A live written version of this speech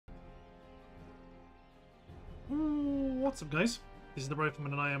What's up, guys? This is the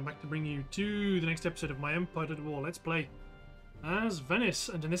Rifleman, and I am back to bring you to the next episode of my Empire to the War Let's Play as Venice.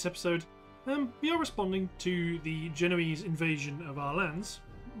 And in this episode, we are responding to the Genoese invasion of our lands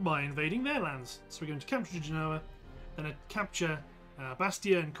by invading their lands. So we're going to capture Genoa, then capture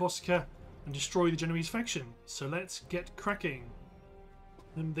Bastia and Corsica, and destroy the Genoese faction. So let's get cracking.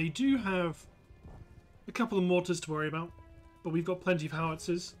 They do have a couple of mortars to worry about, but we've got plenty of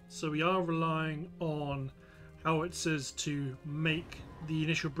howitzers, so we are relying on howitzers to make the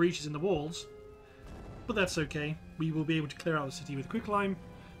initial breaches in the walls, but that's okay. We will be able to clear out the city with quicklime,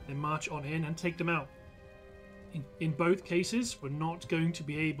 then march on in and take them out. In both cases, we're not going to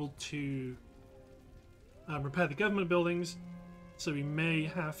be able to repair the government buildings, so we may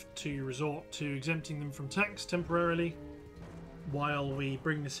have to resort to exempting them from tax temporarily while we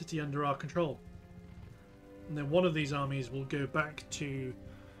bring the city under our control. And then one of these armies will go back to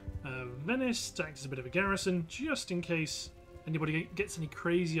Venice to act as a bit of a garrison, just in case anybody gets any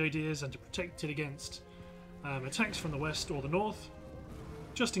crazy ideas, and to protect it against attacks from the west or the north,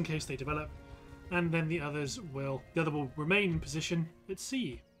 just in case they develop. And then the other will remain in position at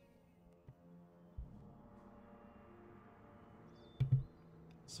sea.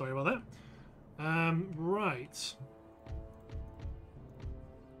 Sorry about that. Right.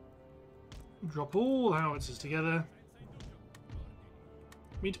 Drop all the howitzers together.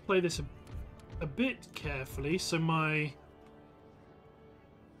 I need to play this a bit carefully, so my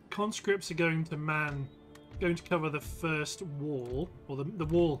conscripts are going to cover the first wall, or the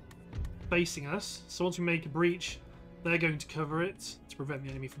wall facing us. So once we make a breach, they're going to cover it to prevent the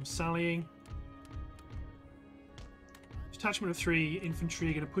enemy from sallying. Detachment of 3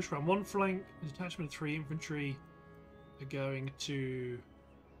 infantry are going to push around one flank. The detachment of 3 infantry are going to...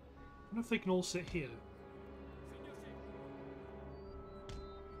 I don't know if they can all sit here.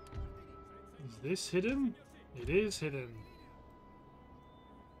 Is this hidden? It is hidden.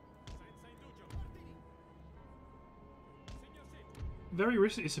 Very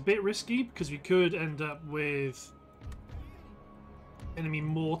risky. It's a bit risky because we could end up with enemy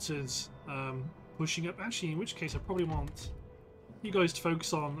mortars pushing up. Actually, in which case I probably want you guys to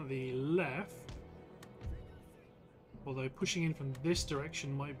focus on the left. Although pushing in from this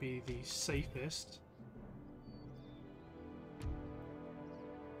direction might be the safest.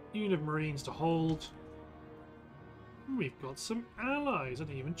 Unit of Marines to hold. We've got some allies. I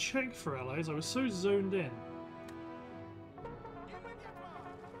didn't even check for allies. I was so zoned in.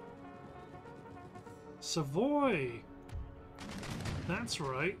 Savoy! That's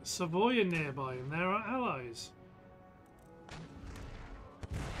right. Savoy are nearby, and there are allies.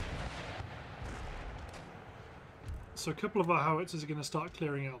 So a couple of our howitzers are going to start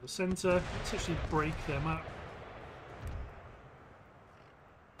clearing out the centre. Let's actually break them up.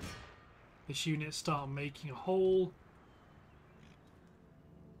 This unit start making a hole.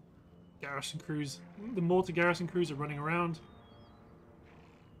 Garrison crews, the mortar garrison crews are running around.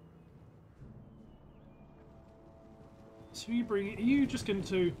 So are you just going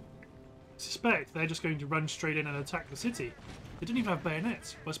to suspect they're just going to run straight in and attack the city? They didn't even have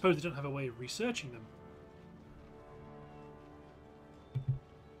bayonets. Well, I suppose they don't have a way of researching them.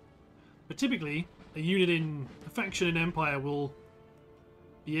 But typically, a faction in Empire will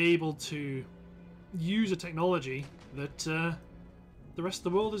be able to use a technology that the rest of the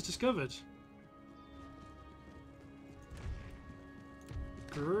world has discovered.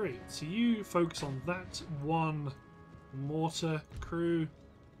 Great, so you focus on that one mortar crew.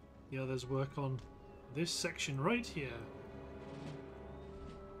 The others work on this section right here.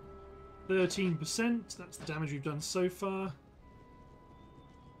 13%, that's the damage we've done so far.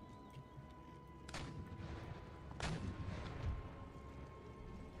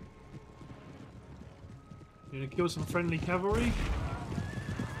 Gonna kill some friendly cavalry.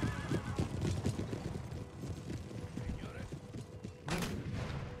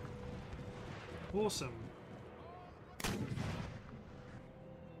 Awesome.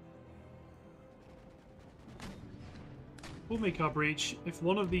 We'll make our breach. If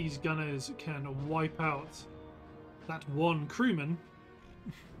one of these gunners can wipe out that one crewman,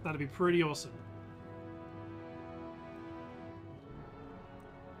 that'd be pretty awesome.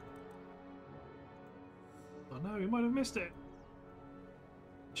 Oh no, we might have missed it.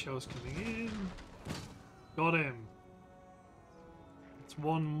 Shells coming in. Got him. It's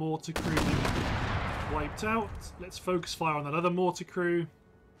one mortar crew wiped out. Let's focus fire on that other mortar crew.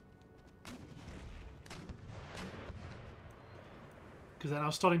 Because they're now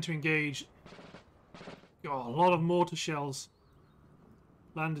starting to engage. Oh, a lot of mortar shells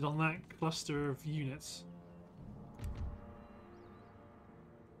landed on that cluster of units.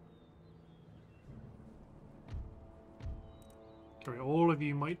 Okay, all of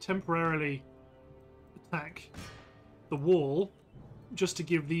you might temporarily attack the wall just to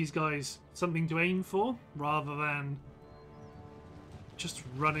give these guys something to aim for, rather than just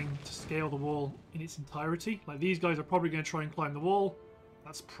running to scale the wall in its entirety. Like, these guys are probably going to try and climb the wall.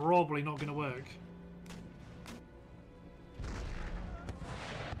 That's probably not going to work.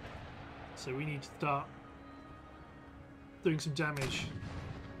 So we need to start doing some damage,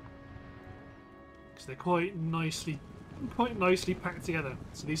 because they're quite nicely packed together.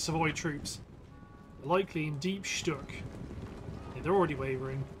 So these Savoy troops are likely in deep shtuck. Yeah, they're already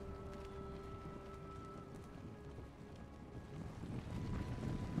wavering.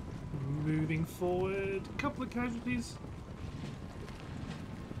 Moving forward, a couple of casualties.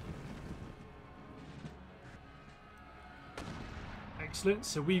 Excellent,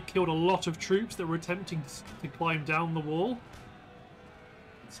 so we killed a lot of troops that were attempting to climb down the wall.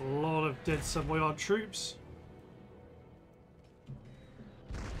 It's a lot of dead Savoyard troops.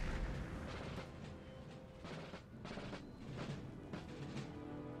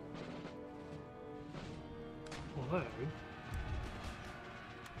 Although,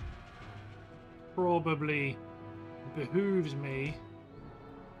 probably behooves me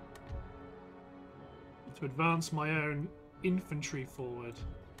to advance my own infantry forward.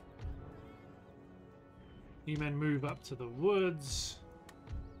 You men move up to the woods.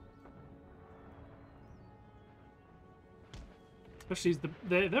 Especially as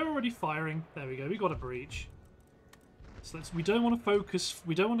they're already firing. There we go. We got a breach. So we don't want to focus.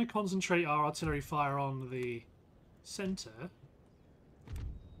 We don't want to concentrate our artillery fire on the center.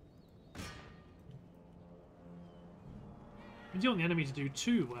 We don't want the enemy to do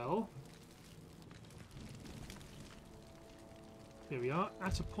too well. Here we are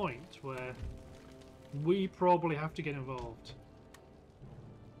at a point where we probably have to get involved.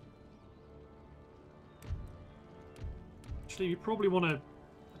 Actually, you probably want to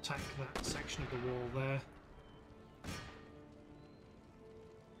attack that section of the wall there.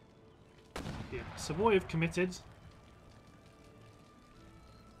 Yeah, Savoy have committed.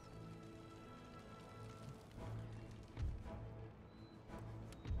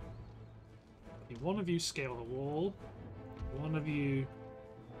 Okay, one of you scale the wall. One of you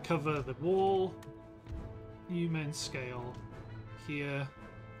cover the wall. You men scale here.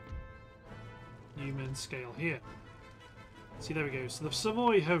 You men scale here. See, there we go. So the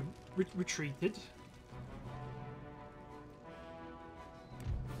Savoy have retreated.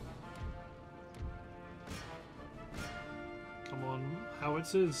 Come on,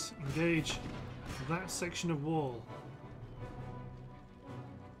 howitzers, engage that section of wall.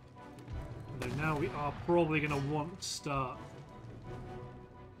 Though now we are probably going to want to start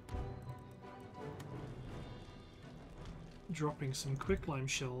dropping some quicklime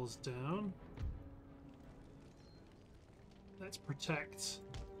shells down. Let's protect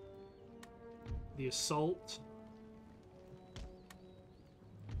the assault.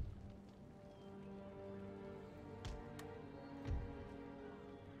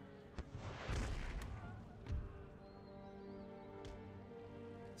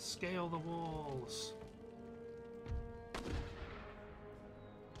 Scale the walls.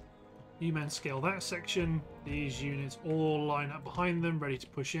 You men scale that section. These units all line up behind them, ready to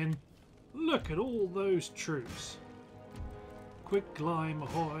push in. Look at all those troops. Quicklime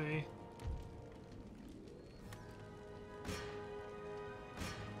ahoy. There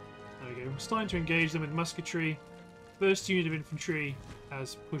we go. We're starting to engage them with musketry. First unit of infantry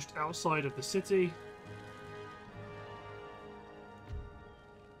has pushed outside of the city.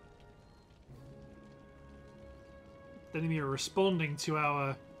 The enemy are responding to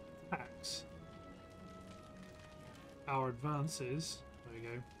our attacks. Our advances. There we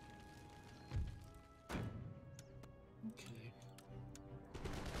go. Okay.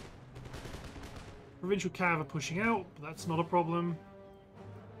 Provincial cav are pushing out, but that's not a problem.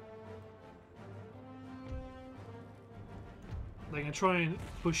 They're going to try and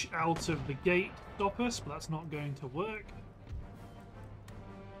push out of the gate to stop us, but that's not going to work.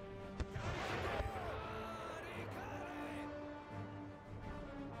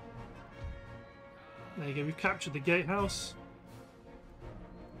 There you go, we've captured the gatehouse.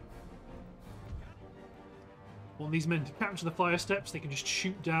 Want these men to capture the fire steps, they can just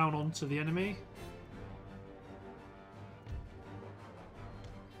shoot down onto the enemy.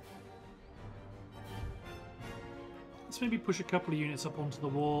 Let's maybe push a couple of units up onto the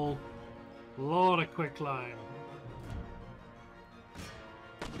wall. A lot of quicklime.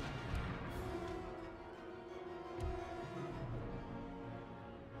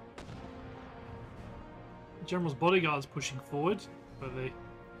 General's bodyguard's pushing forward for the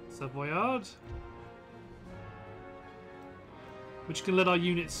Savoyard. which can let our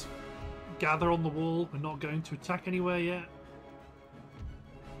units gather on the wall. We're not going to attack anywhere yet.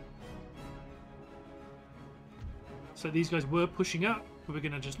 So these guys were pushing up, but we're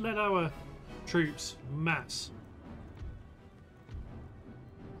going to just let our troops mass.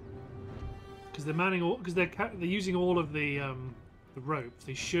 Because they're manning all, because they're using all of the ropes.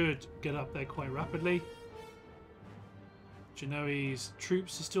 They should get up there quite rapidly. Genoa's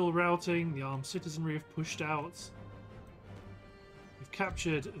troops are still routing. The armed citizenry have pushed out. We've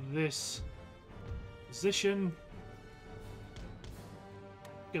captured this position.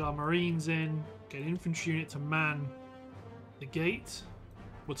 Get our marines in. Get an infantry unit to man the gate.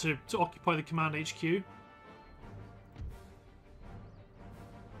 Well, to occupy the command HQ.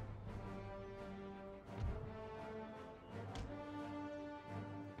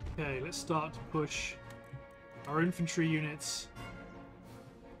 Okay, let's start to push our infantry units.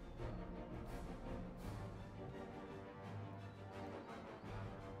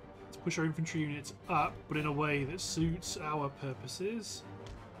 Let's push our infantry units up, but in a way that suits our purposes.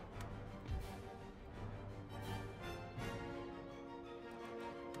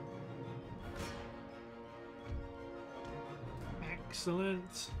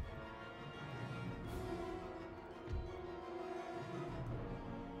 Excellent.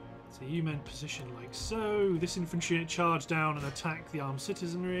 So you men position like so. This infantry unit charge down and attack the armed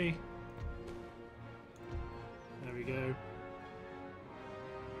citizenry. There we go.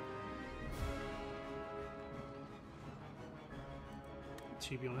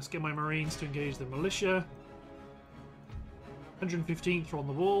 To be honest, get my marines to engage the militia. 115th are on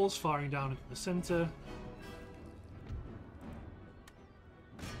the walls, firing down into the centre.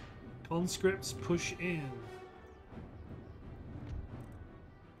 Conscripts push in.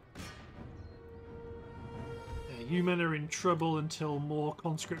 Yeah, you men are in trouble until more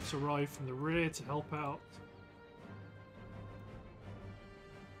conscripts arrive from the rear to help out.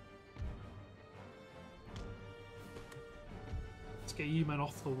 Let's get you men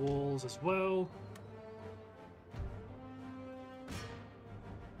off the walls as well.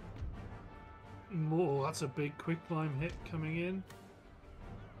 Oh, that's a big quick climb hit coming in.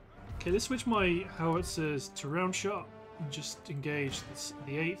 Okay, let's switch my howitzers to round shot and just engage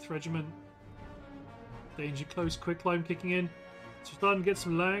the 8th Regiment. Danger close, quick climb kicking in. So we're starting to get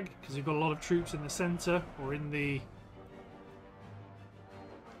some lag because we've got a lot of troops in the centre or in the...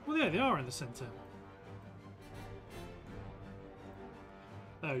 Well, yeah, they are in the centre.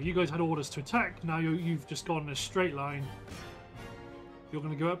 Oh, you guys had orders to attack. Now you've just gone in a straight line. You're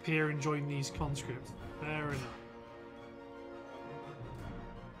going to go up here and join these conscripts. Fair enough.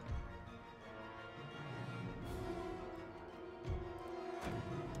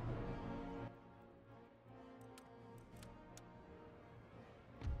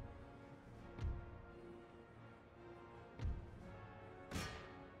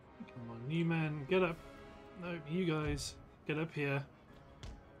 You men, get up. No, you guys, get up here.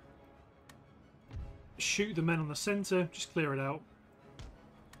 Shoot the men on the centre, just clear it out.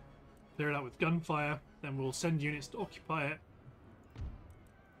 Clear it out with gunfire, then we'll send units to occupy it.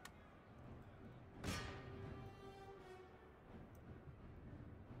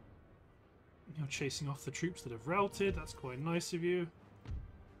 You're chasing off the troops that have routed, that's quite nice of you.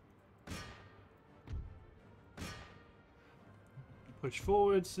 Push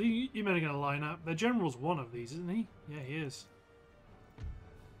forward. So you men are going to line up. Their general's one of these, isn't he? Yeah, he is.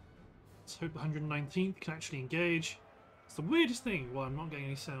 Let's hope the 119th can actually engage. It's the weirdest thing why I'm not getting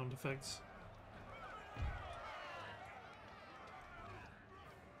any sound effects.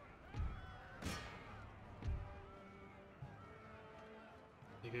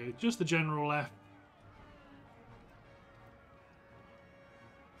 There you go. Just the general left.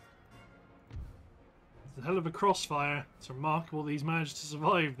 It's a hell of a crossfire. It's remarkable that he's managed to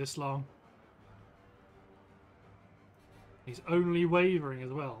survive this long. He's only wavering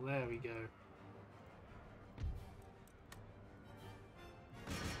as well. There we go.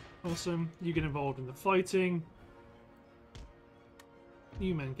 Awesome. You get involved in the fighting.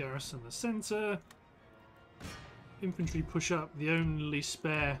 You men garrison the centre. Infantry push up. The only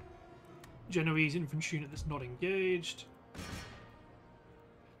spare Genoese infantry unit that's not engaged.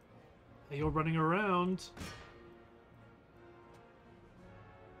 You're running around.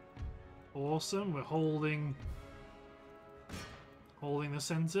 Awesome, we're holding the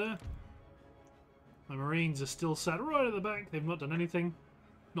centre. My marines are still sat right at the back, they've not done anything.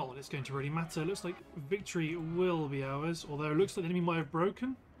 Not that it's going to really matter. Looks like victory will be ours, although it looks like the enemy might have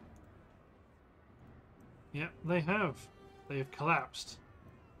broken. Yeah, they have. They have collapsed.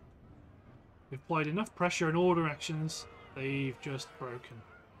 We've applied enough pressure and order actions, they've just broken.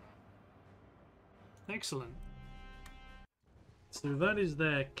 Excellent. So that is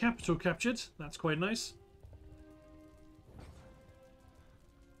their capital captured. That's quite nice.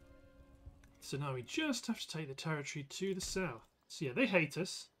 So now we just have to take the territory to the south. So yeah, they hate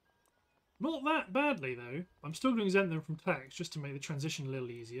us. Not that badly though. I'm still going to exempt them from tax just to make the transition a little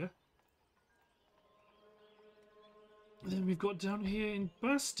easier. And then we've got down here in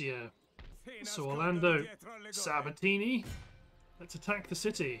Bastia. So Orlando, Sabatini. Let's attack the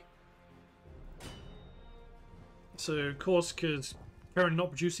city. So Corsica is currently not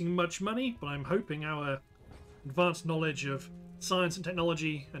producing much money, but I'm hoping our advanced knowledge of science and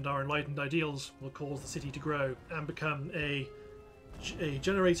technology and our enlightened ideals will cause the city to grow and become a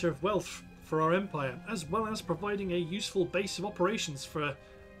generator of wealth for our empire, as well as providing a useful base of operations for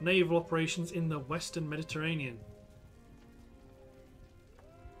naval operations in the Western Mediterranean.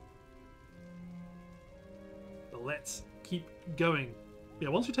 But let's keep going. Yeah,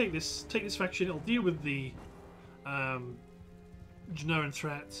 once we take this faction, it'll deal with the Genoan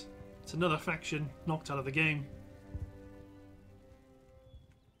threat. It's another faction knocked out of the game.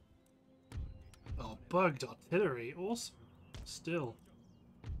 Oh, bugged artillery, awesome. Still,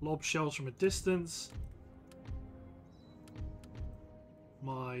 lob shells from a distance.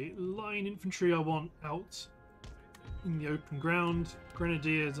 My line infantry I want out in the open ground.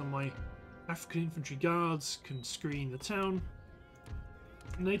 Grenadiers and my African infantry guards can screen the town.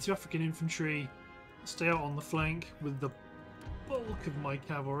 Native African infantry stay out on the flank with the bulk of my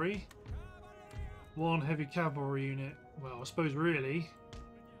cavalry. One heavy cavalry unit, well, I suppose really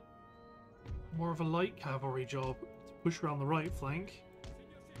more of a light cavalry job to push around the right flank.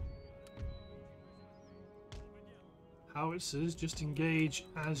 Howitzers, just engage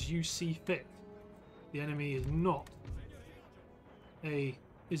as you see fit. The enemy is not a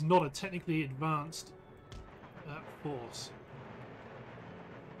technically advanced force.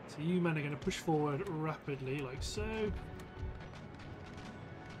 So you men are going to push forward rapidly, like so.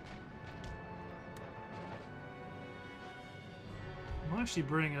 I might actually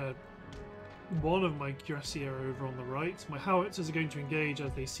bring one of my cuirassiers over on the right. My howitzers are going to engage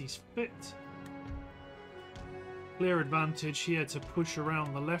as they see fit. Clear advantage here to push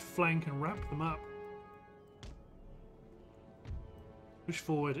around the left flank and wrap them up. Push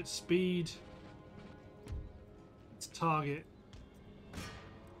forward at speed. Let's target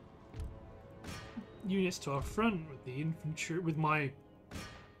units to our front with the infantry, with my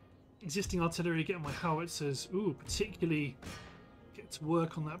existing artillery, getting my howitzers. Ooh, particularly get to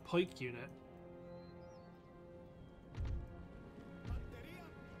work on that pike unit.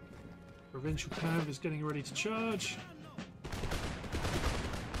 Provincial Cav is getting ready to charge.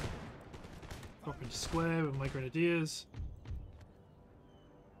 Drop into square with my grenadiers.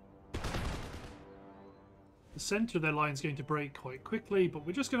 The centre of their line is going to break quite quickly, but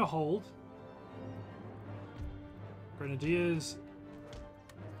we're just going to hold. Grenadiers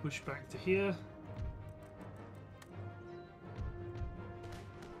push back to here.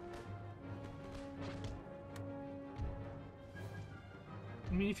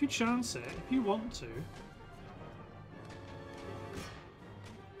 I mean, if you chance it, if you want to,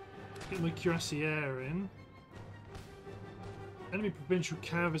 get my cuirassier in. Enemy provincial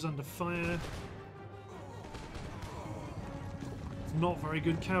cav is under fire. It's not very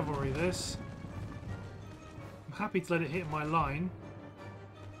good cavalry, this. I'm happy to let it hit my line.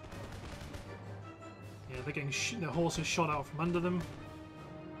 Yeah, they're getting their horses shot out from under them.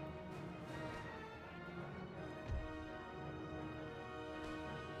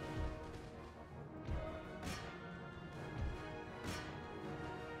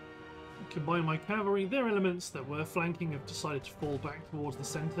 Combine my cavalry. Their elements that were flanking have decided to fall back towards the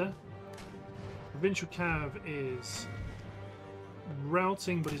centre. Provincial cav is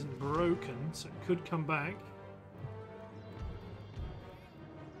routing but isn't broken, so it could come back.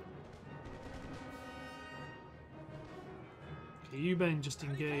 Okay, you men just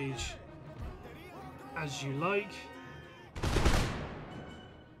engage as you like.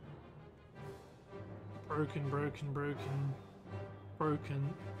 Broken, broken, broken,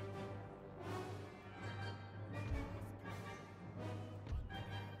 broken.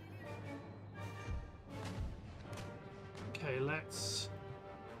 Okay, let's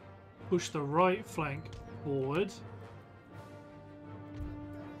push the right flank forward.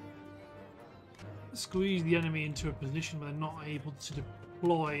 Squeeze the enemy into a position where they're not able to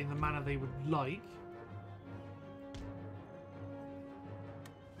deploy in the manner they would like.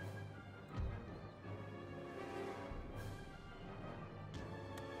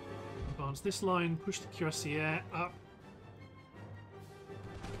 Advance this line, push the cuirassier up.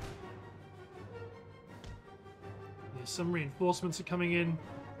 Some reinforcements are coming in.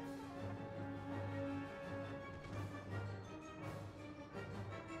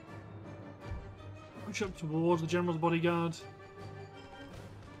 push up towards the general's bodyguard.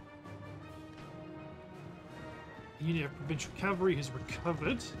 The unit of provincial cavalry has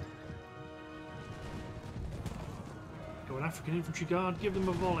recovered. Go an African infantry guard, give them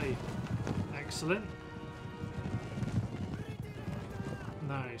a volley. Excellent.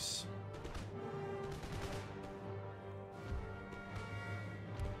 Nice.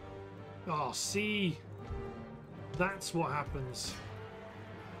 Oh, see? That's what happens.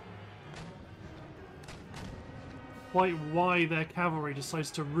 Quite why their cavalry decides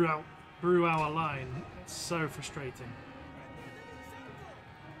to brew our line. It's so frustrating.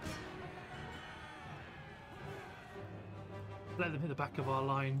 Let them hit the back of our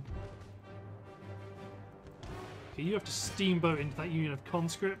line. Okay, you have to steamboat into that unit of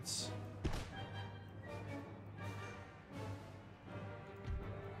conscripts.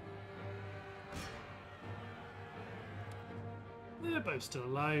 They're both still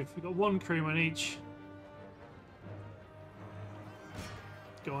alive. We've got one crewman each.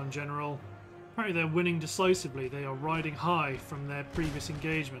 Go on, General. Apparently they're winning decisively. They are riding high from their previous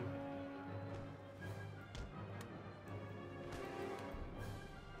engagement.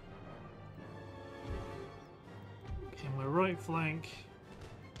 Okay, my right flank.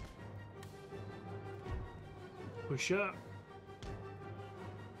 Push up.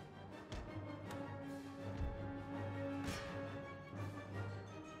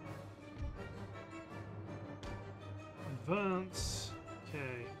 Advance.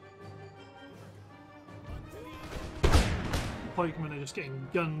 Okay. Pikemen are just getting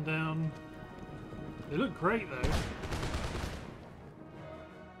gunned down. They look great though.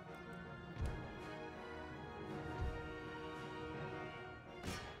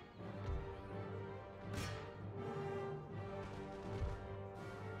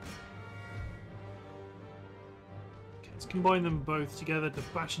 Okay, let's combine them both together to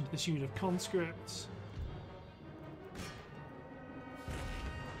bash into this unit of conscripts.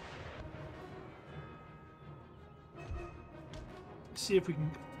 See if we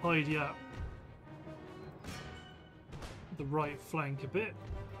can tidy up the right flank a bit.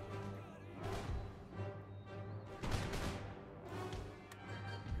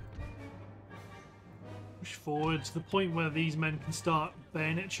 Push forward to the point where these men can start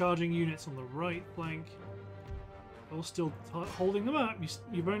bayonet charging units on the right flank. While still holding them up.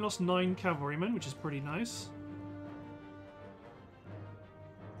 You've only lost 9 cavalrymen, which is pretty nice.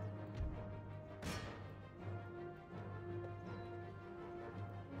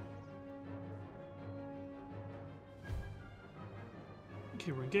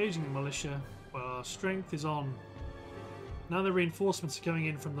 Okay, we're engaging the militia. Well, our strength is on. Now the reinforcements are coming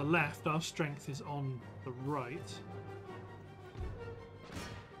in from the left, our strength is on the right.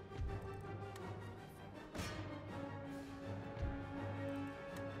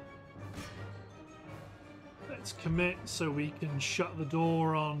 Let's commit so we can shut the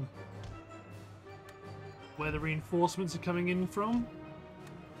door on where the reinforcements are coming in from.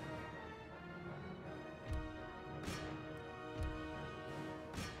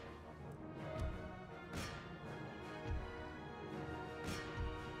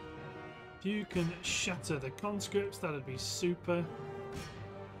 If you can shatter the conscripts, that'd be super.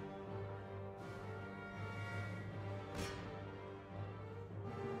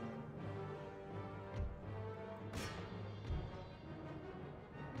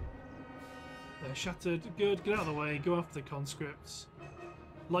 They're shattered. Good, get out of the way, go after the conscripts.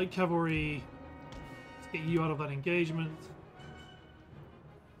 Light cavalry, let's get you out of that engagement.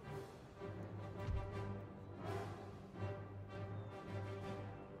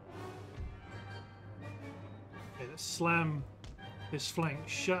 Let's slam this flank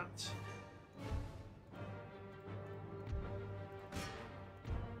shut.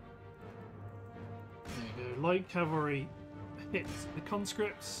 There you go. Light cavalry hit the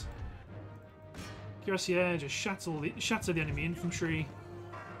conscripts. Cuirassiers just shatter the enemy infantry.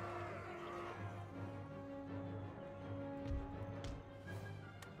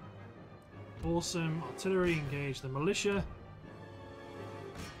 Awesome. Artillery engage the militia.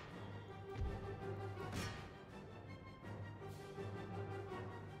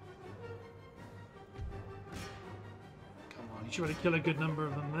 You should really kill a good number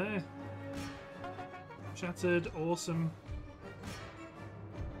of them there. Shattered, awesome.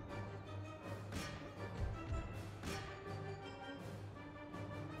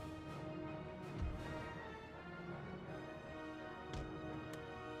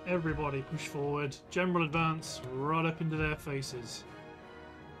 Everybody push forward. General advance right up into their faces.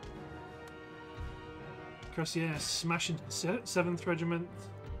 Cuirassiers smash into the 7th Regiment.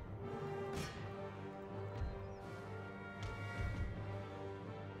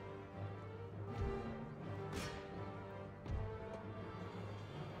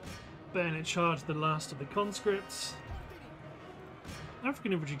 Bayonet charge the last of the conscripts.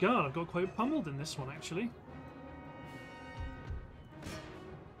 African Infantry Guard, I've got quite pummeled in this one actually.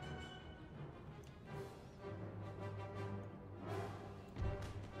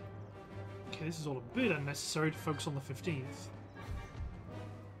 Okay, this is all a bit unnecessary to focus on the 15th.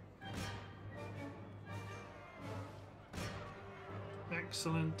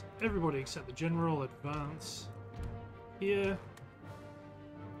 Excellent. Everybody except the general advance here.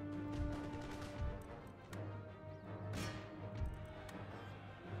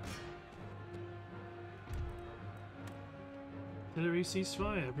 Artillery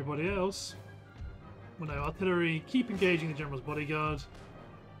ceasefire. Everybody else. Well, no, artillery, keep engaging the general's bodyguard.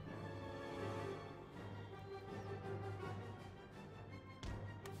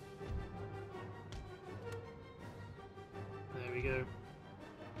 There we go.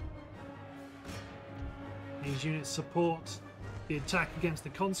 These units support the attack against the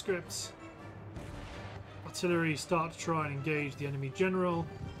conscripts. Artillery start to try and engage the enemy general.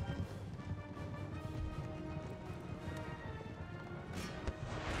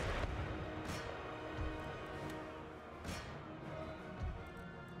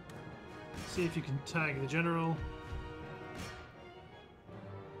 See if you can tag the general.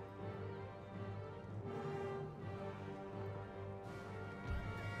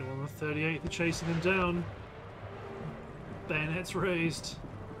 Go on the 38th, they're chasing them down. Bayonets raised.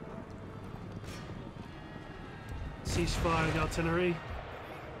 Ceasefire the artillery.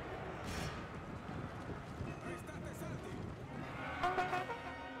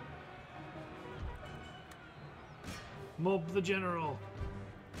 Mob the general.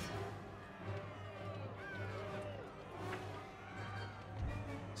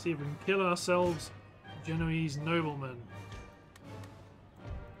 See if we can kill ourselves Genoese noblemen.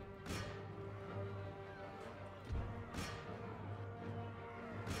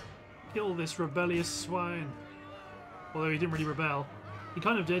 Kill this rebellious swine. Although he didn't really rebel. He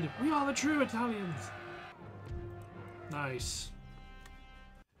kind of did. We are the true Italians! Nice.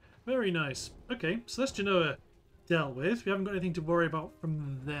 Very nice. Okay, so that's Genoa dealt with. We haven't got anything to worry about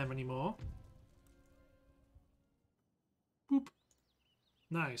from them anymore. Boop.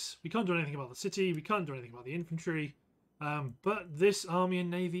 Nice. We can't do anything about the city, we can't do anything about the infantry, but this army and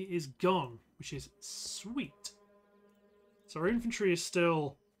navy is gone, which is sweet. So our infantry is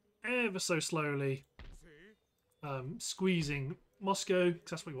still ever so slowly squeezing Moscow,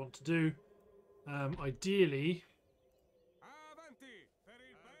 because that's what we want to do. Ideally,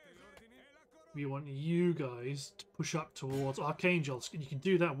 we want you guys to push up towards Archangels, and you can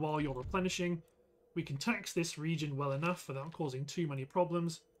do that while you're replenishing. We can tax this region well enough without causing too many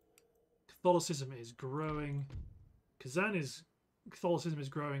problems. Catholicism is growing. Catholicism is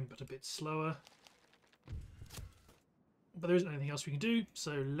growing, but a bit slower. But there isn't anything else we can do,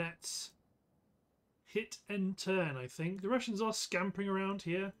 so let's hit and turn, I think. The Russians are scampering around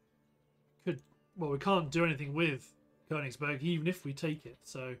here. Well, we can't do anything with Königsberg, even if we take it,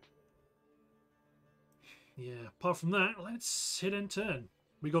 so... yeah, apart from that, let's hit and turn.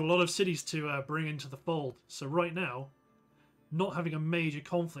 We've got a lot of cities to bring into the fold, so right now, not having a major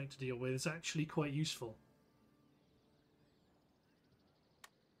conflict to deal with is actually quite useful.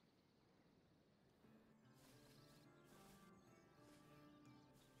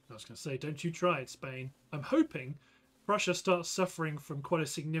 I was going to say, don't you try it, Spain. I'm hoping Prussia starts suffering from quite a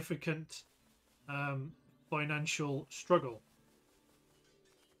significant financial struggle.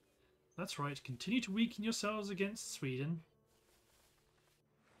 That's right, continue to weaken yourselves against Sweden.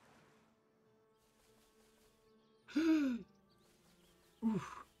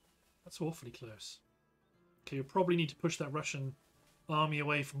 Oof, that's awfully close. Okay, you'll probably need to push that Russian army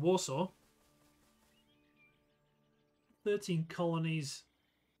away from Warsaw. 13 colonies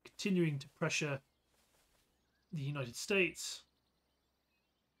continuing to pressure the United States.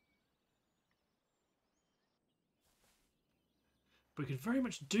 But we could very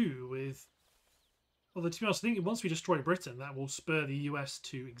much do with... Although, to be honest, I think once we destroy Britain, that will spur the US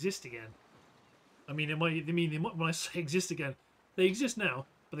to exist again. I mean, when I say exist again, they exist now,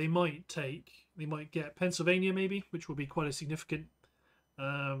 but they might get Pennsylvania maybe, which will be quite a significant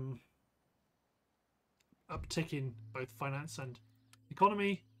uptick in both finance and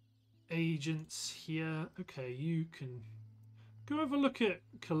economy. Agents here. Okay, you can go have a look at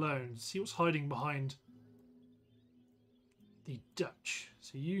Cologne, see what's hiding behind the Dutch.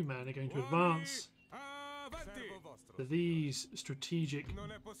 So you, man, are going to advance to these strategic...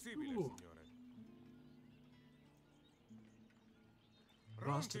 Ooh.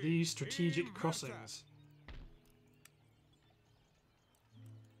 Advance to these strategic crossings.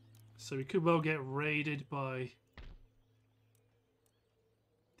 So we could well get raided by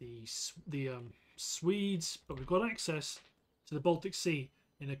the Swedes, but we've got access to the Baltic Sea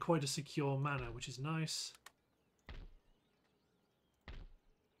in a quite a secure manner, which is nice.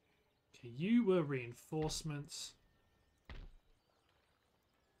 Okay, you were reinforcements.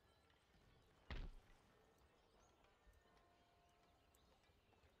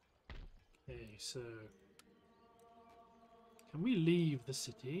 Okay, so can we leave the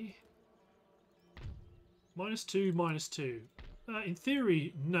city? -2, -2. In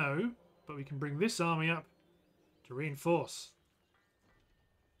theory, no, but we can bring this army up to reinforce.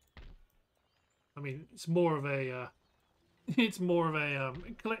 I mean, it's more of a, it's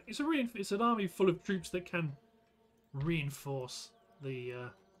an army full of troops that can reinforce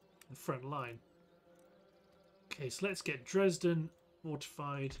the front line. Okay, so let's get Dresden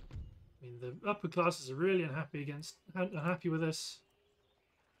fortified. I mean, the upper classes are really unhappy with us.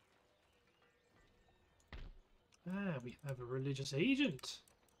 Ah, we have a religious agent.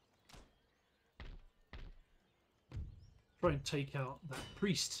 Try and take out that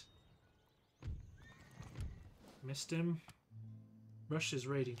priest. Missed him. Russia's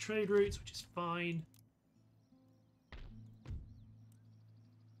raiding trade routes, which is fine.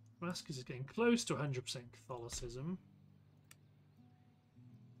 Damascus is getting close to 100% Catholicism.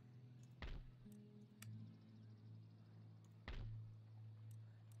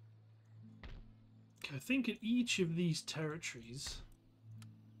 I think in each of these territories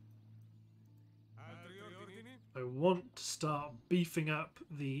I want to start beefing up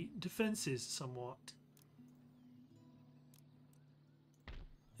the defences somewhat.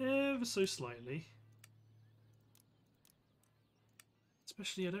 Ever so slightly.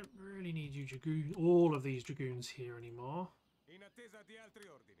 Especially I don't really need you all of these dragoons here anymore.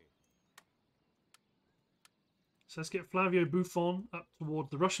 So let's get Flavio Buffon up toward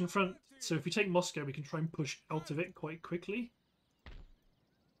the Russian front. So if we take Moscow, we can try and push out of it quite quickly.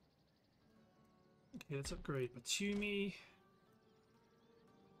 Okay, let's upgrade Batumi.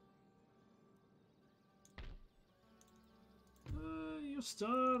 You're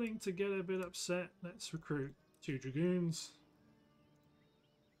starting to get a bit upset. Let's recruit 2 dragoons.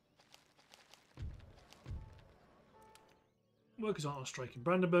 Workers aren't on strike in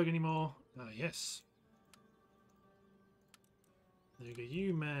Brandenburg anymore. Ah, yes. There you go,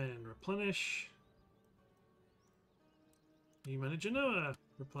 you men replenish. You men at Genoa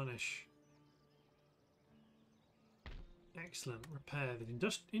replenish. Excellent. Repair the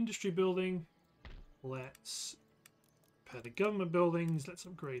industry building. Let's repair the government buildings. Let's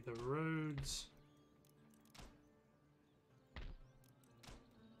upgrade the roads.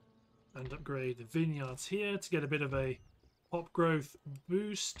 And upgrade the vineyards here to get a bit of a pop growth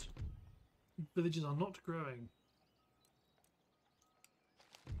boost. Villages are not growing.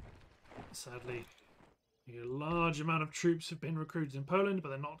 Sadly, a large amount of troops have been recruited in Poland, but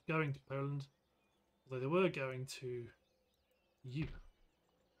they're not going to Poland. Although they were going to you.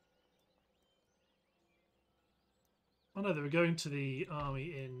 Oh no, they were going to the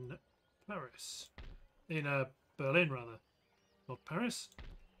army in Paris. In Berlin, rather. Not Paris.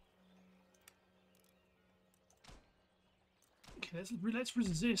 Okay, let's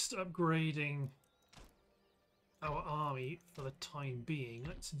resist upgrading our army for the time being.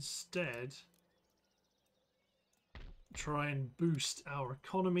 Let's instead try and boost our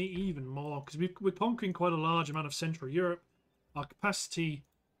economy even more, because we're conquering quite a large amount of Central Europe. Our capacity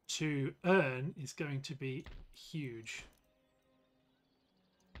to earn is going to be huge,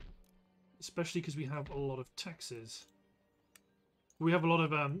 especially because we have a lot of taxes. We have a lot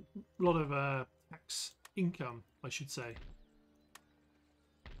of tax income, I should say.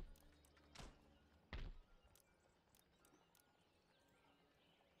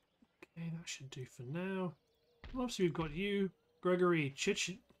 Okay, that should do for now. Well, obviously we've got you, Gregory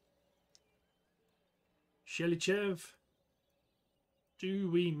Shelichev.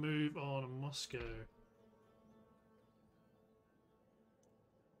 Do we move on Moscow?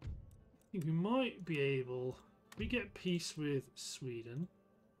 I think we might be able... We get peace with Sweden.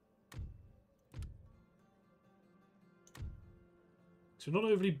 So we're not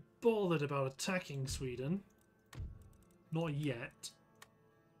overly bothered about attacking Sweden. Not yet.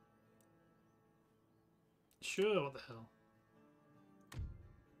 Sure, what the hell.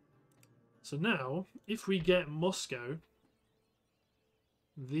 So now, if we get Moscow,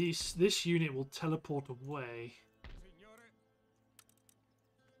 this unit will teleport away.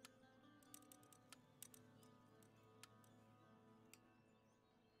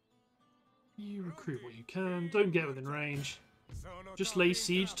 You recruit what you can. Don't get within range. Just lay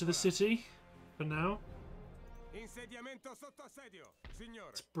siege to the city for now.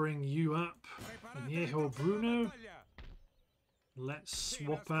 Let's bring you up. Viejo Bruno. Let's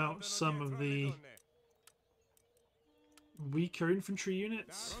swap out some of the weaker infantry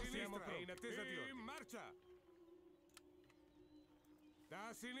units.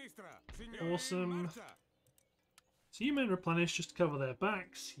 Awesome. So you men replenish just to cover their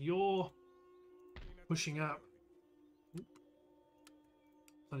backs. You're pushing up.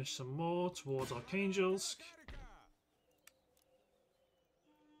 Replenish some more towards Archangelsk.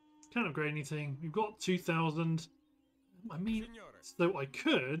 Can't upgrade anything. We've got 2,000. I mean, so I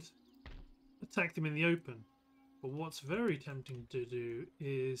could attack them in the open. But what's very tempting to do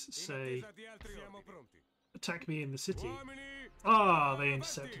is, say, attack me in the city. Ah, they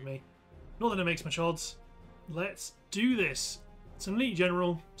intercepted me. Not that it makes much odds. Let's do this. It's an elite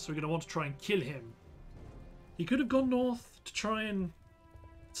general, so we're going to want to try and kill him. He could have gone north to try and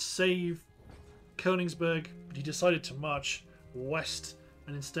save Königsberg, but he decided to march west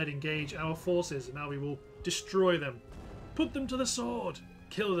and instead engage our forces, and now we will destroy them. Put them to the sword.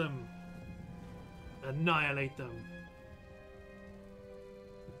 Kill them. Annihilate them.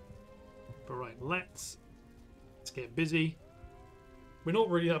 But right, let's get busy. We're not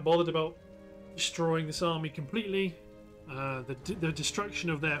really that bothered about destroying this army completely. The destruction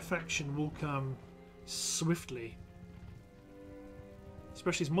of their faction will come swiftly.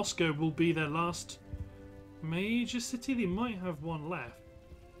 Especially as Moscow will be their last major city. They might have one left.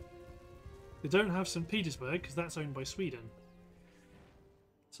 They don't have St. Petersburg because that's owned by Sweden.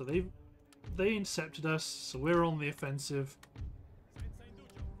 So they intercepted us, so we're on the offensive.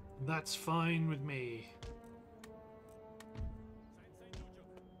 That's fine with me.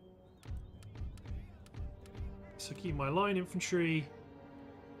 So keep my line infantry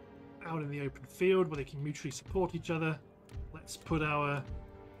out in the open field where they can mutually support each other. Let's put our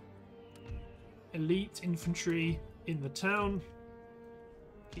elite infantry in the town.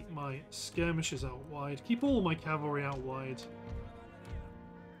 Keep my skirmishers out wide. Keep all my cavalry out wide.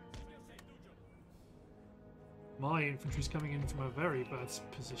 My infantry's coming in from a very bad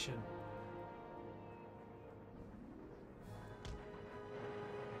position.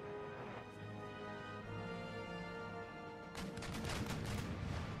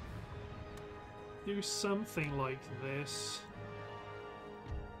 Do something like this.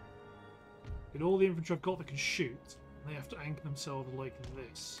 Get all the infantry I've got that can shoot. They have to anchor themselves like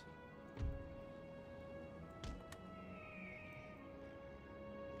this.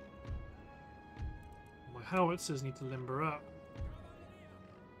 My howitzers need to limber up.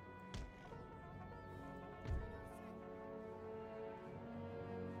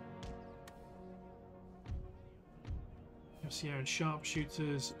 Sierra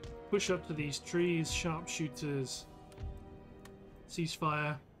sharpshooters. Push up to these trees. Sharpshooters.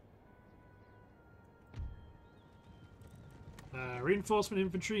 Ceasefire. Reinforcement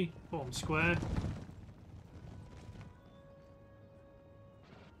infantry, bottom square.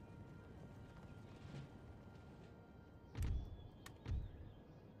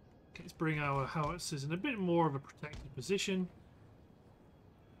 Okay, let's bring our howitzers in a bit more of a protected position.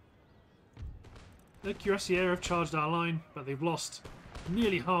 The cuirassiers have charged our line, but they've lost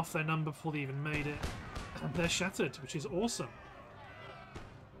nearly half their number before they even made it. And they're shattered, which is awesome.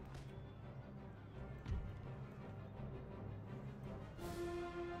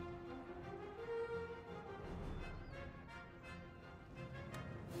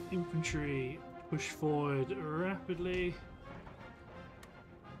 Infantry push forward rapidly.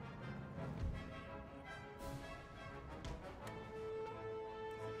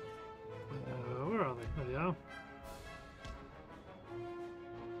 Where are they? There they are.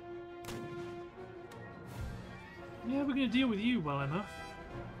 Yeah, we're going to deal with you well enough.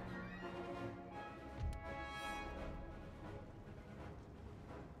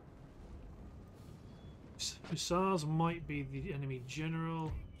 Hussars might be the enemy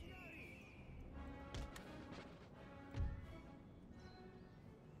general.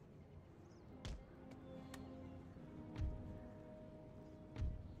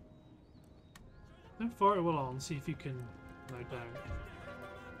 Don't fire it well on, see if you can... No, don't.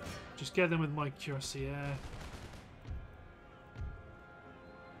 Just get them with my cuirassier.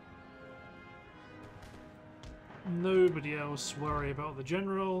 Nobody else worry about the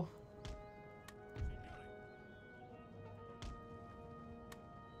general.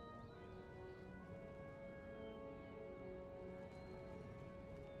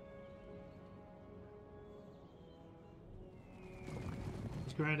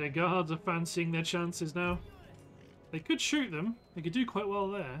 Grenadier Guards are fancying their chances now. They could shoot them. They could do quite well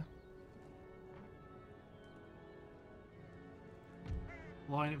there.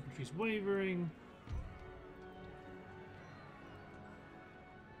 Line infantry's wavering.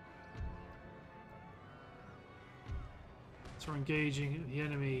 So we're engaging the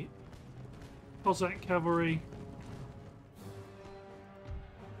enemy Cossack cavalry.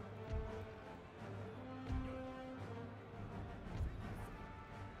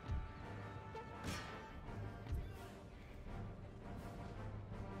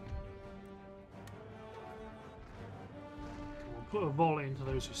 We'll put a volley into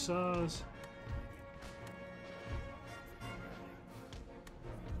those hussars.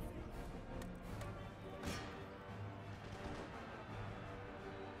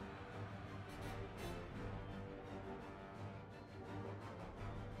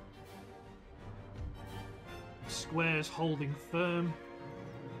 Squares holding firm.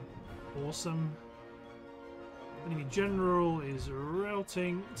 Awesome. Enemy general is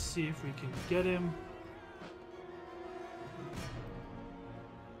routing. Let's see if we can get him.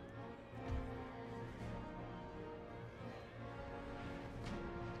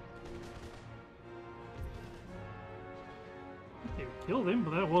 Okay, we killed him,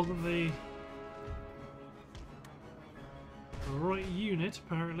 but that wasn't the right unit,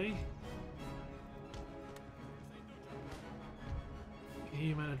 apparently.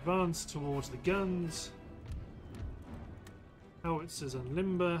 Human advance towards the guns. Howitzers and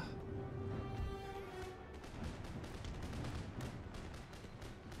limber.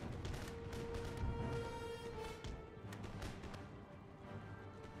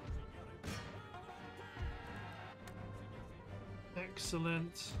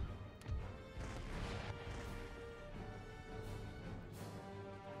 Excellent.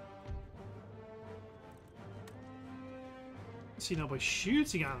 See, now by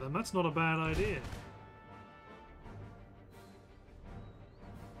shooting at them, that's not a bad idea.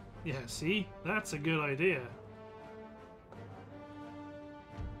 Yeah, see? That's a good idea.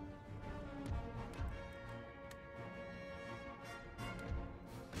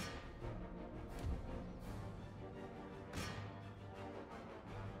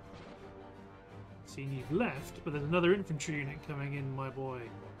 See, you've left, but there's another infantry unit coming in, my boy.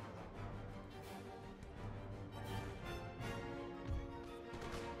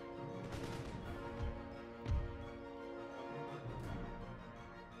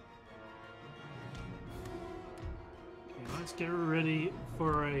 Let's get ready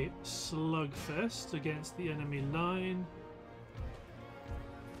for a slugfest against the enemy line.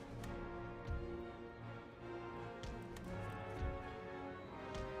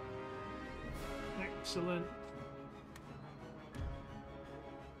 Excellent.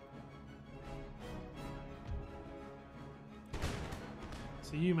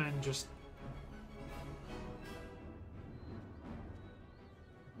 So you men just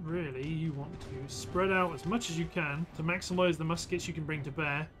really, you want to spread out as much as you can to maximize the muskets you can bring to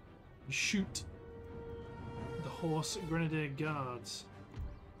bear and shoot the horse grenadier guards.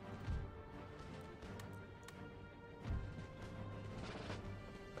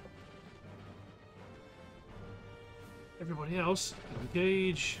 Everybody else,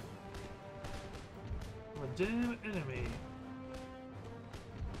 engage the damn enemy.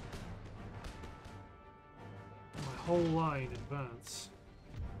 My whole line advance.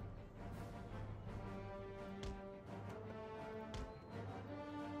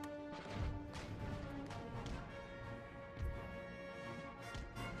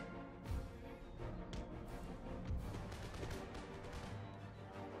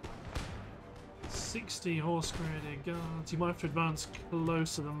 "60 horse grenadier guards." You might have to advance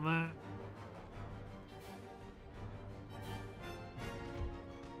closer than that.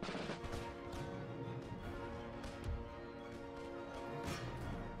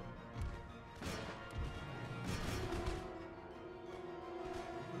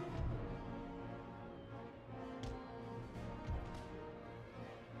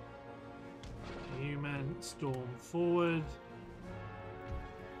 You men storm forward.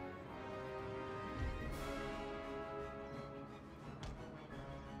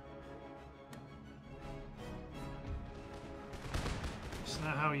 So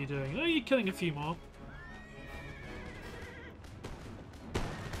now how are you doing? Oh, you're killing a few more.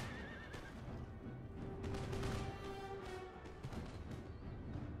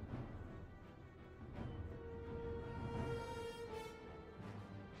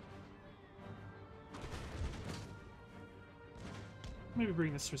 Maybe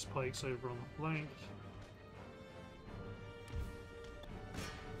bring the Swiss pikes over on the flank.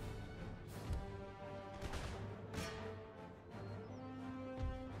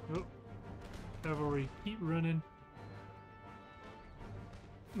 Oh, cavalry, keep running.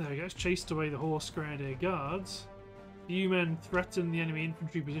 There we go, it's chased away the horse grenadier guards. You men threaten the enemy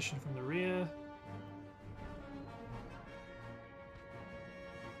infantry position from the rear.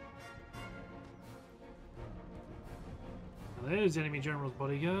 There's the enemy general's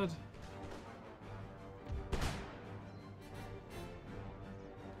bodyguard.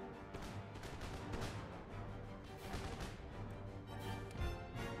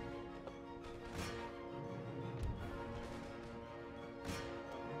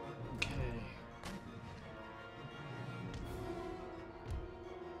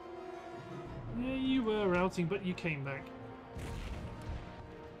 Yeah, you were routing, but you came back.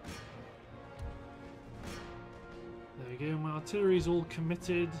 There we go, my artillery's all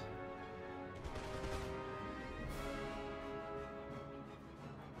committed.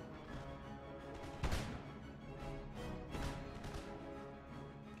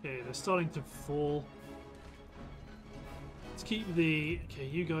 Okay, they're starting to fall. Let's keep the... Okay,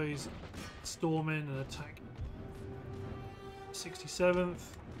 you guys storm in and attack 67th.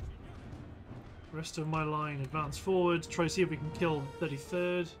 Rest of my line advance forward, try to see if we can kill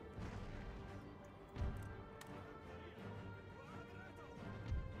 33rd.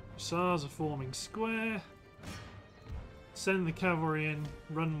 Hussars are forming square. Send the cavalry in,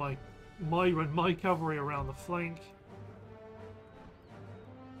 run my cavalry around the flank.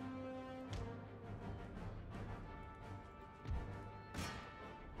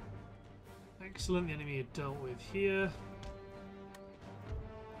 Excellent, the enemy are dealt with here.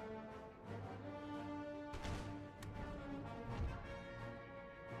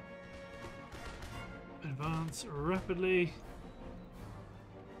 Advance rapidly.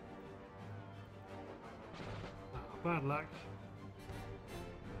 Oh, bad luck.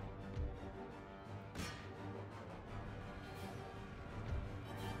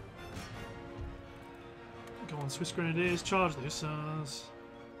 Go on, Swiss Grenadiers, charge the Hussars.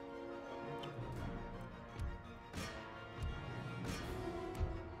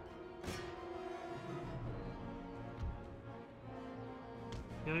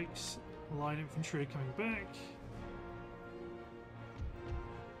 Yikes. Line infantry coming back.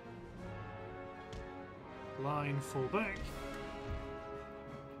 Line fall back.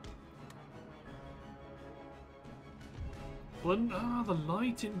 The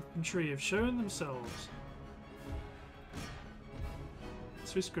light infantry have shown themselves.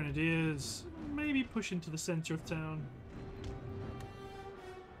 Swiss Grenadiers maybe push into the centre of town.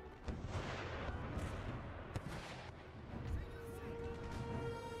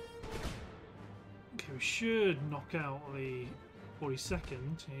 We should knock out the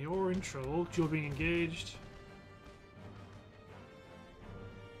 42nd. You're in trouble. You're being engaged.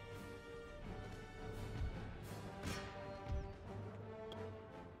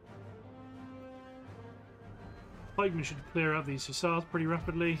 Pikemen should clear out these hussars pretty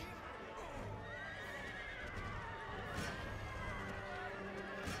rapidly.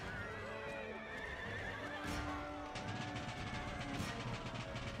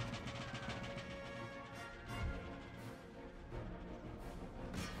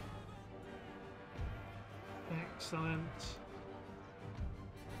 Excellent.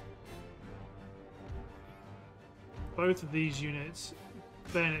 Both of these units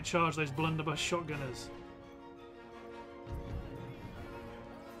bayonet charge those blunderbuss shotgunners.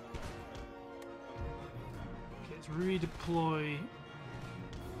 Okay, let's redeploy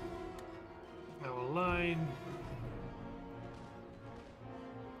our line.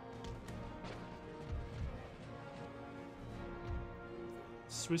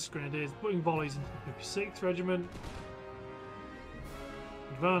 Swiss Grenadiers putting volleys into the 56th Regiment.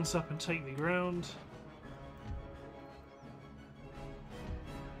 Advance up and take the ground.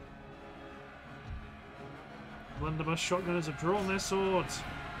 Blunderbuss shotgunners have drawn their swords.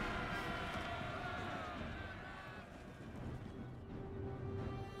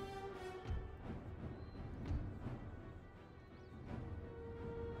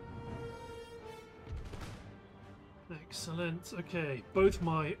 Excellent. Okay, both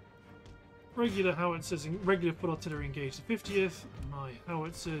my regular howitzers and regular foot artillery engage the 50th. My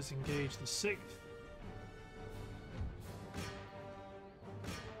howitzers engage the 6th.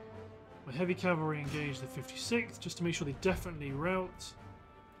 My heavy cavalry engage the 56th, just to make sure they definitely rout.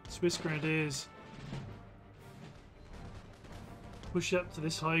 Swiss Grenadiers push up to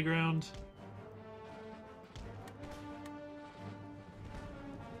this high ground.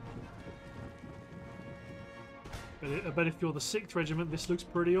 I bet if you're the 6th Regiment, this looks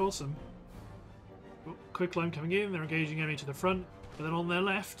pretty awesome. Oh, quick line coming in, they're engaging enemy to the front, but then on their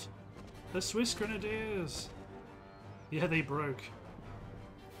left, the Swiss Grenadiers. Yeah, they broke.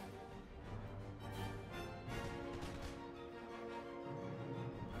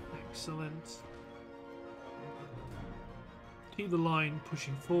 Excellent. Keep the line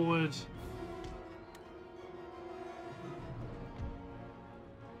pushing forward.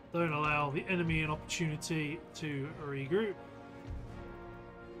 Don't allow the enemy an opportunity to regroup.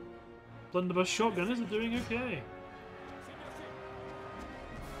 Blunderbuss shotgunners are doing okay.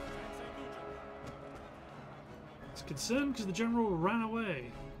 It's concerned because the general ran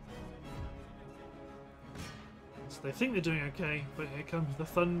away. So they think they're doing okay, but here comes the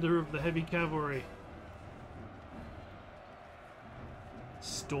thunder of the heavy cavalry.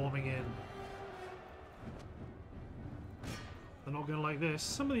 Storming in. They're not going to like this.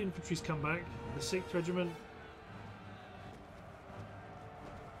 Some of the infantry's come back. The 6th Regiment.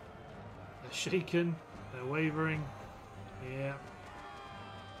 They're shaken. They're wavering. Yeah.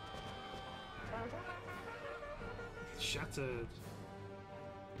 Shattered.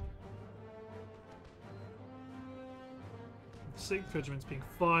 The 6th Regiment's being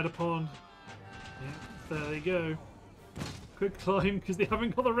fired upon. Yeah, there they go. Quick climb because they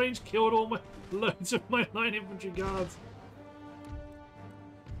haven't got the range. Killed all my loads of my line infantry guards.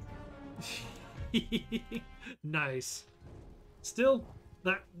 Nice. Still,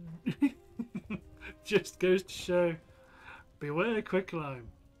 that just goes to show. Beware quick climb.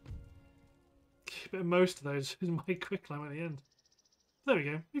 But most of those is my quick climb at the end. There we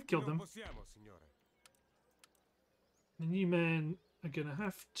go. We've killed them. The new men are going to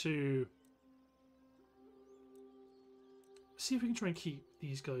have to see if we can try and keep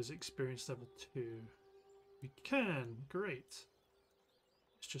these guys at experience level 2. We can. Great.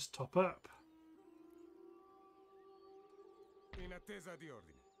 Let's just top up.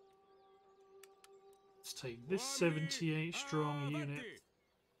 Let's take this 78 strong unit.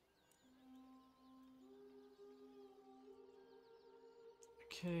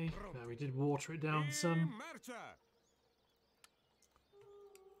 Okay, now we did water it down some.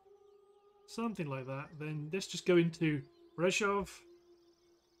 Something like that. Then let's just go into Reshov.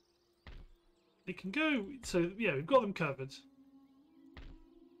 It can go, so yeah, we've got them covered.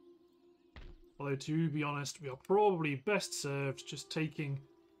 Although to be honest, we are probably best served just taking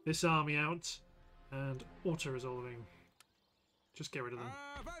this army out and auto-resolving. Just get rid of them.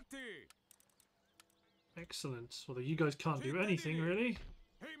 Excellent. Although you guys can't do anything really.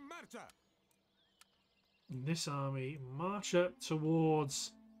 And this army march up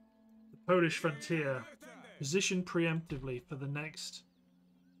towards the Polish frontier. Position preemptively for the next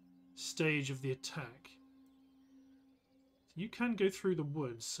stage of the attack. You can go through the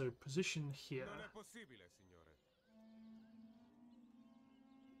woods, so position here.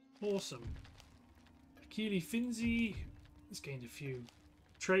 Awesome. Achille Finzi has gained a few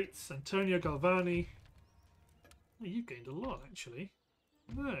traits. Antonio Galvani. Oh, you've gained a lot, actually.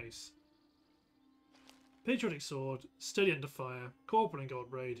 Nice. Patriotic Sword, Steady Under Fire, Corporal in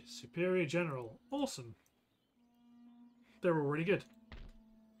Gold Braid, Superior General. Awesome. They're all really good.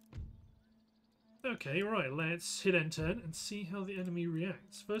 Okay, right, let's hit enter and see how the enemy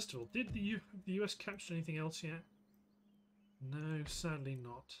reacts. First of all, did the US capture anything else yet? No, sadly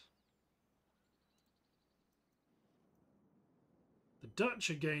not. The Dutch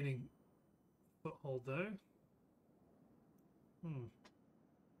are gaining foothold though.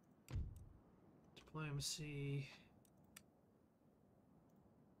 Diplomacy.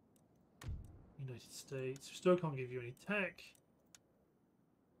 United States. We still can't give you any tech.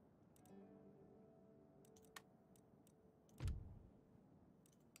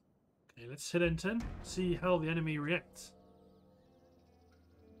 Okay, let's hit N10. See how the enemy reacts.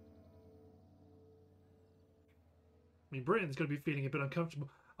 I mean, Britain's going to be feeling a bit uncomfortable.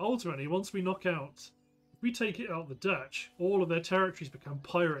 Ultimately, once we knock out, if we take it out the Dutch, all of their territories become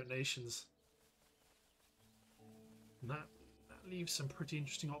pirate nations. And that leaves some pretty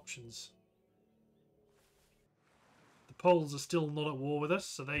interesting options. The Poles are still not at war with us,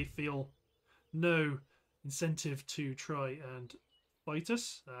 so they feel no incentive to try and fight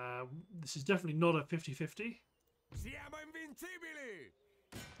us. This is definitely not a 50-50.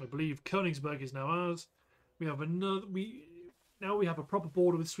 I believe Königsberg is now ours. We have another. Now we have a proper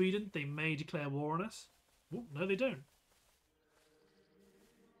border with Sweden. They may declare war on us. Oh, no, they don't.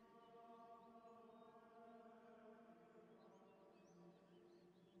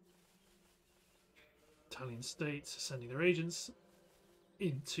 Italian states are sending their agents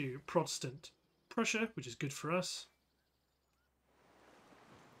into Protestant Prussia, which is good for us.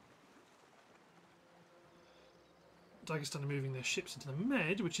 Dagestan are moving their ships into the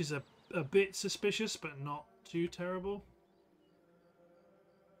Med, which is a bit suspicious, but not too terrible.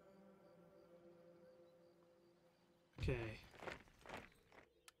 Okay.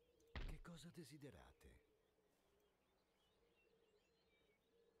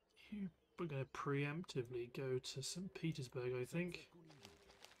 We're going to preemptively go to St. Petersburg, I think.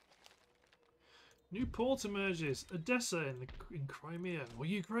 New port emerges. Odessa in Crimea or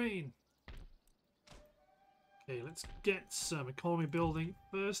Ukraine. Okay, let's get some economy building.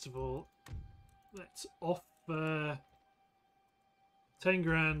 First of all, let's offer 10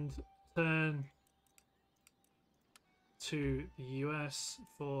 grand turn to the US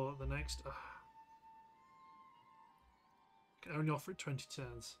for the next... can only offer it 20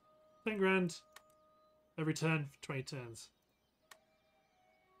 turns. 10 grand every turn for 20 turns.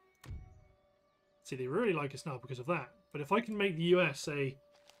 See, they really like us now because of that. But if I can make the US a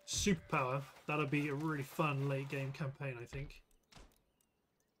superpower, that'll be a really fun late game campaign, I think.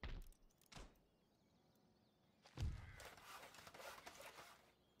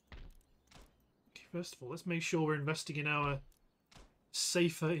 Okay, first of all, let's make sure we're investing in our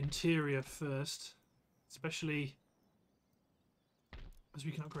safer interior first, especially as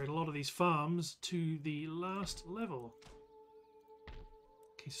we can upgrade a lot of these farms to the last level.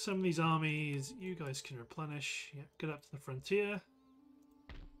 Okay, some of these armies you guys can replenish. Yeah, get up to the frontier.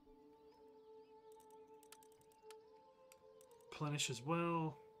 Replenish as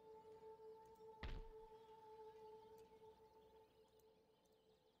well.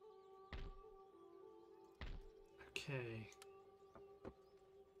 Okay.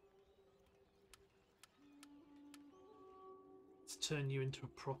 Let's turn you into a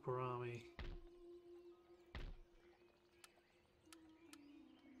proper army.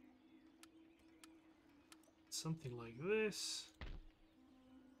 Something like this.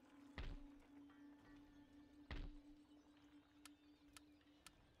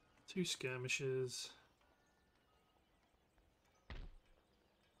 Two skirmishers.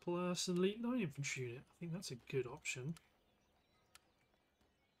 Plus an elite 9 infantry unit. I think that's a good option.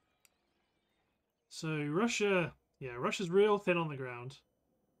 So Russia, yeah, Russia's real thin on the ground.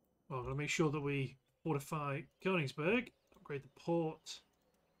 Well, I'm going to make sure that we fortify Königsberg, upgrade the port.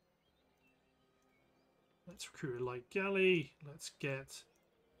 Let's recruit a light galley. Let's get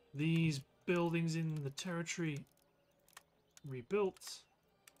these buildings in the territory rebuilt.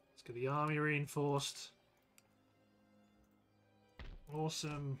 Let's get the army reinforced.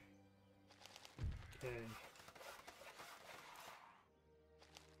 Awesome. Okay.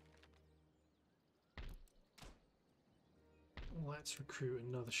 Let's recruit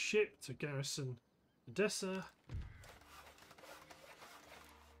another ship to garrison Odessa.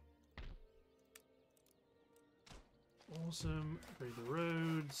 Awesome. Upgrade the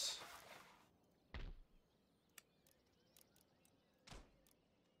roads.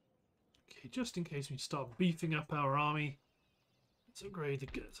 Okay, just in case we start beefing up our army, let's upgrade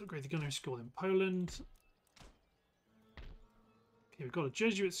the gunnery school in Poland. Okay, we've got a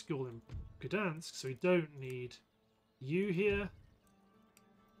Jesuit school in Gdansk, so we don't need you here.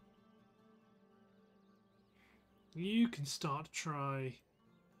 You can start to try,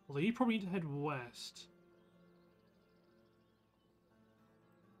 although you probably need to head west.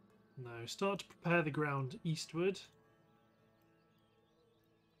 No, start to prepare the ground eastward.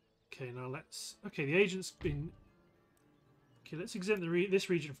 Okay, now let's... Okay, the agent's been... Okay, let's exempt this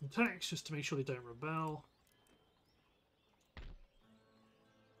region from tax just to make sure they don't rebel.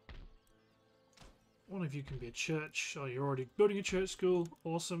 One of you can be a church. Oh, you're already building a church school.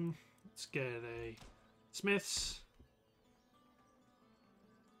 Awesome. Let's get a Smiths.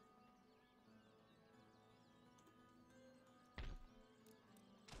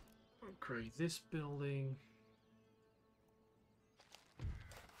 Upgrade this building.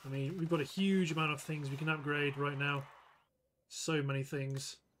 I mean, we've got a huge amount of things we can upgrade right now. So many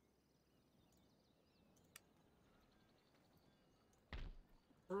things.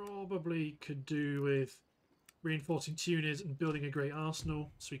 Probably could do with reinforcing Tunis and building a great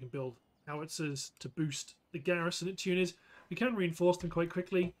arsenal so we can build howitzers to boost the garrison at Tunis. We can reinforce them quite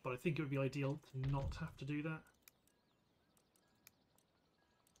quickly, but I think it would be ideal to not have to do that.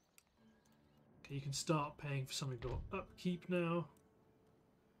 Okay, you can start paying for something called upkeep now.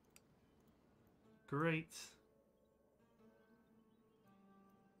 Great.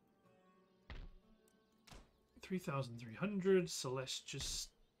 $3,300, so let's just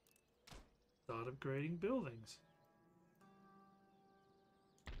start upgrading buildings.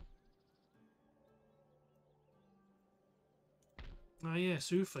 Ah yes,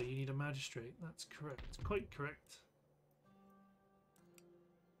 Ufa, you need a magistrate. That's correct. Quite correct.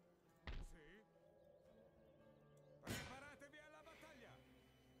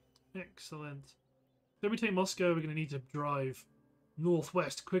 Excellent. Then we take Moscow, we're going to need to drive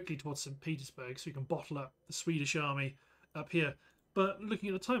northwest quickly towards St. Petersburg so we can bottle up the Swedish army up here. But looking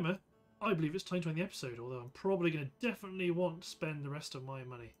at the timer, I believe it's time to end the episode, although I'm probably going to definitely want to spend the rest of my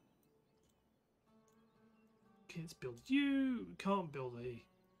money. Okay, let's build you. We can't build a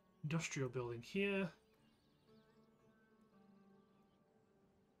industrial building here.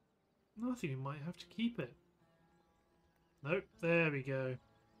 No, I think we might have to keep it. Nope, there we go.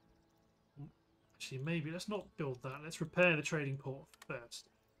 Actually, maybe let's not build that. Let's repair the trading port first.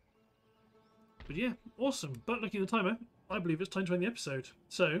 But yeah, awesome. But looking at the timer, I believe it's time to end the episode.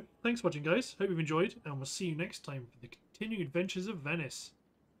 So, thanks for watching, guys. Hope you've enjoyed, and we'll see you next time for the continuing adventures of Venice.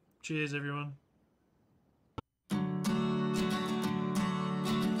 Cheers, everyone.